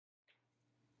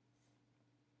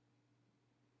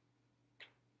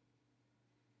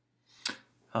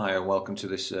Hi and welcome to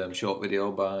this short video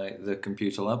by the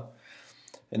Computer Lab.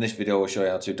 In this video we'll show you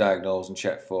how to diagnose and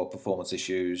check for performance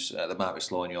issues that might be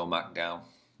slowing your Mac down.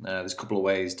 There's a couple of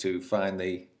ways to find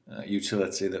the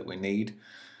utility that we need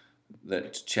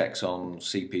that checks on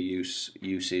CPU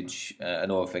usage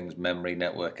and other things, memory,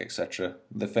 network, etc.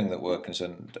 The thing that we're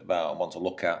concerned about and want to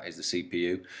look at is the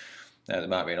CPU. There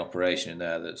might be an operation in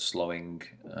there that's slowing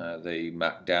the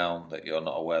Mac down that you're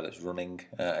not aware that's running,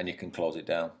 and you can close it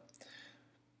down.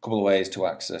 A couple of ways to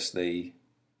access the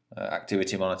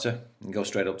activity monitor. You can go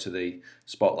straight up to the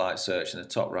spotlight search in the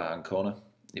top right hand corner.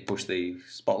 You push the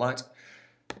spotlight.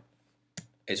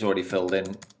 It's already filled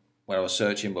in where I was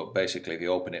searching, but basically if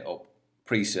you open it up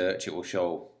pre-search it will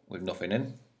show with nothing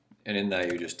in, and in there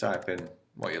you just type in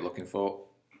what you're looking for,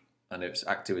 and it's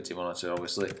activity monitor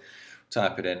obviously.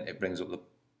 Type it in, it brings up the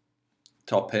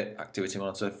top hit, activity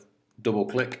monitor, double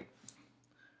click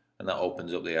and that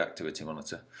opens up the activity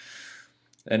monitor.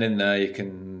 And in there you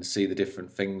can see the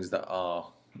different things that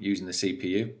are using the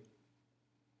CPU,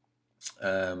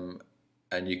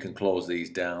 and you can close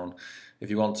these down. If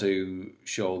you want to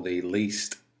show the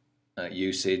least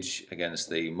usage against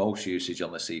the most usage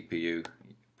on the CPU,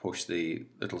 push the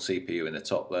little CPU in the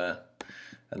top there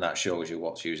and that shows you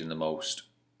what's using the most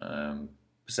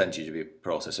percentage of your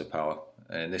processor power.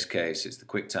 And in this case it's the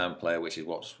QuickTime Player, which is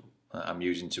what I'm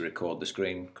using to record the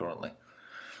screen currently.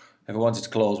 If I wanted to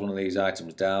close one of these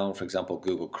items down, for example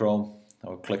Google Chrome, I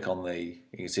would click on you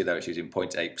can see there it's using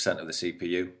 0.8% of the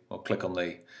CPU. I'll click on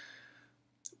the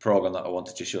program that I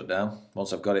wanted to shut down.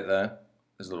 Once I've got it there,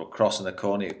 there's a little cross in the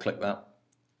corner, you click that.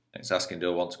 It's asking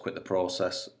do I want to quit the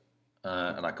process,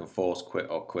 and I can force quit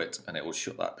or quit and it will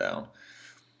shut that down.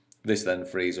 This then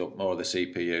frees up more of the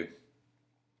CPU.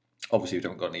 Obviously if you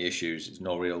haven't got any issues, there's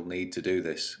no real need to do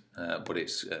this, but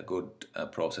it's a good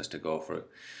process to go through.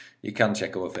 You can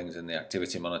check other things in the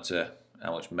activity monitor,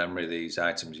 how much memory these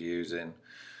items are using,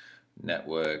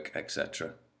 network,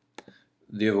 etc.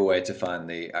 The other way to find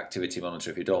the activity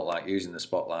monitor if you don't like using the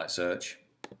spotlight search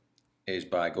is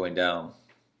by going down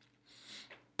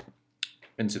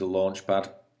into the Launchpad,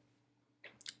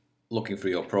 looking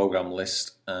through your program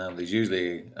list. There's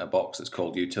usually a box that's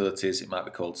called Utilities. It might be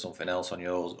called something else on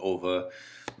yours,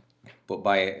 but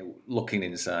by looking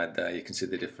inside there you can see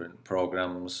the different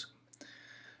programs,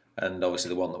 and obviously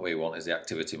the one that we want is the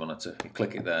activity monitor. You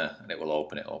click it there and it will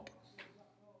open it up.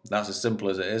 That's as simple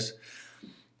as it is.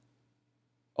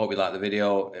 Hope you liked the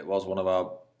video. It was one of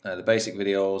our the basic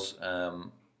videos,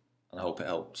 and I hope it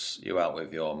helps you out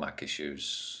with your Mac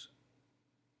issues.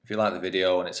 If you like the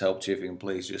video and it's helped you, if you can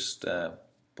please just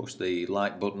push the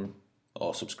like button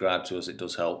or subscribe to us, it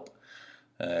does help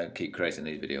keep creating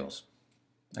these videos.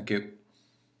 Thank you.